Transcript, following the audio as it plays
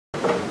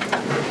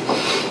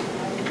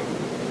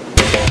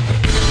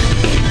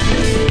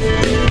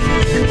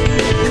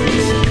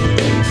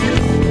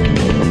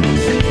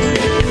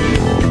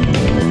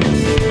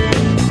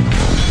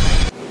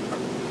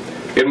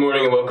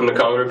and welcome to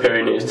Commodore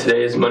Perry News.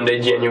 Today is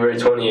Monday, January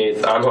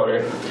 28th. I'm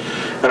Hunter.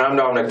 And I'm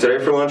Dominic.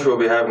 Today for lunch we'll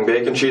be having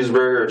bacon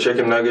cheeseburger or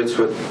chicken nuggets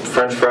with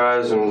french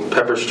fries and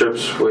pepper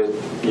strips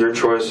with your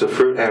choice of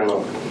fruit and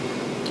milk.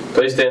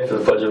 Please stand for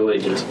the Pledge of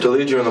Allegiance. To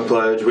lead you in the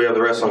pledge, we have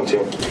the wrestling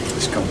team.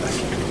 Let's come back.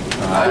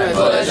 I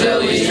pledge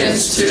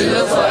allegiance to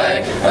the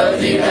flag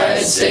of the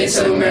United States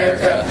of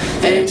America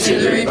and to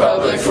the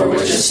republic for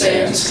which it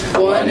stands,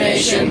 one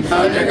nation,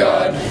 under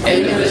God,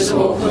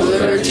 indivisible, with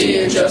liberty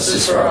and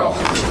justice for all.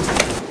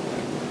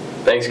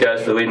 Thanks,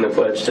 guys, for leading the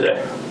pledge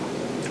today.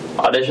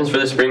 Auditions for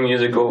the spring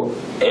musical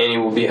Annie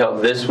will be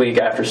held this week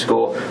after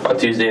school on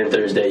Tuesday and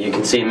Thursday. You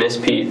can see Miss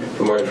Pete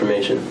for more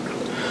information.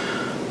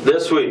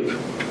 This week,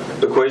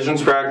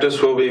 equations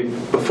practice will be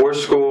before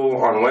school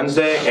on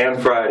Wednesday and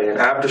Friday and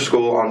after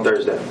school on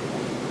Thursday.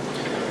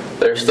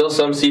 There are still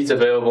some seats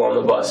available on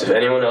the bus if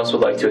anyone else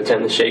would like to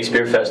attend the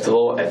Shakespeare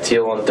Festival at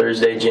Teal on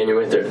Thursday,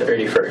 January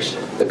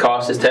 31st. The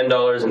cost is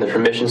 $10 and the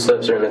permission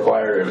slips are in the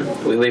choir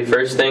room. We leave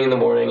first thing in the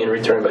morning and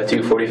return by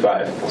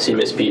 2:45. See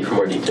Miss Pete for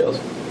more details.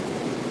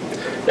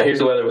 Now here's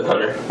the weather with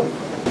Hunter.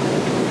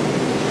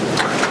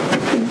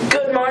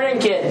 Good morning,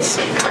 kids.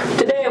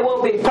 Today it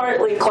will be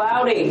partly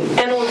cloudy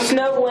and it will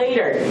snow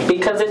later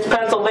because it's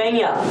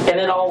Pennsylvania and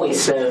it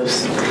always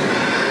snows.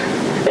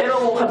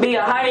 It'll be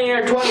a high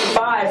near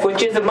 25,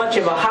 which isn't much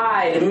of a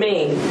high to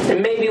me,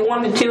 and maybe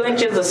 1 to 2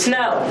 inches of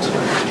snow.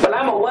 But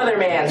I'm a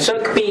weatherman, so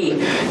it could be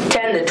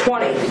 10 to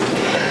 20.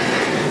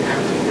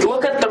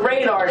 Look at the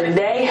radar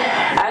today.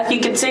 As you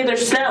can see,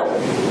 there's snow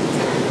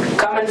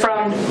coming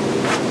from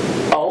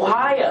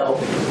Ohio.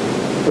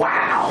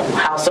 Wow,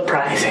 how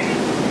surprising.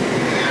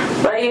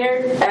 Right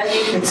here, as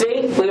you can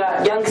see, we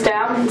got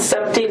Youngstown,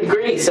 17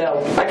 degrees,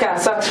 so that kind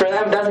of sucks for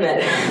them, doesn't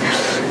it?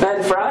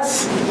 And for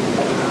us,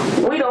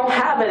 we don't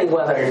have any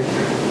weather.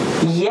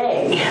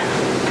 Yay.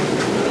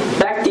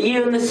 Back to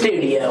you in the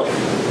studio.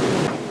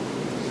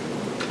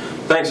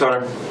 Thanks,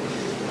 Hunter.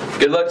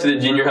 Good luck to the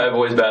junior high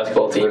boys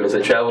basketball team as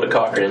they travel to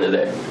Cochrane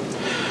today.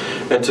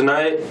 And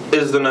tonight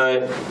is the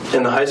night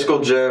in the high school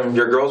gym.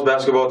 Your girls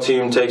basketball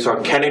team takes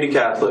on Kennedy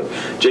Catholic.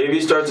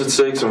 JV starts at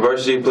 6 and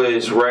varsity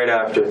plays right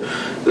after.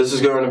 This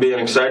is going to be an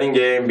exciting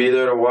game. Be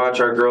there to watch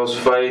our girls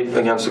fight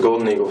against the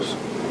Golden Eagles.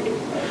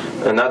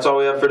 And that's all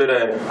we have for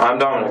today. I'm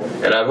Dominic.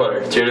 And I'm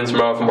Hunter. Tune in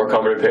tomorrow for more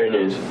Commodore Perry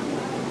News.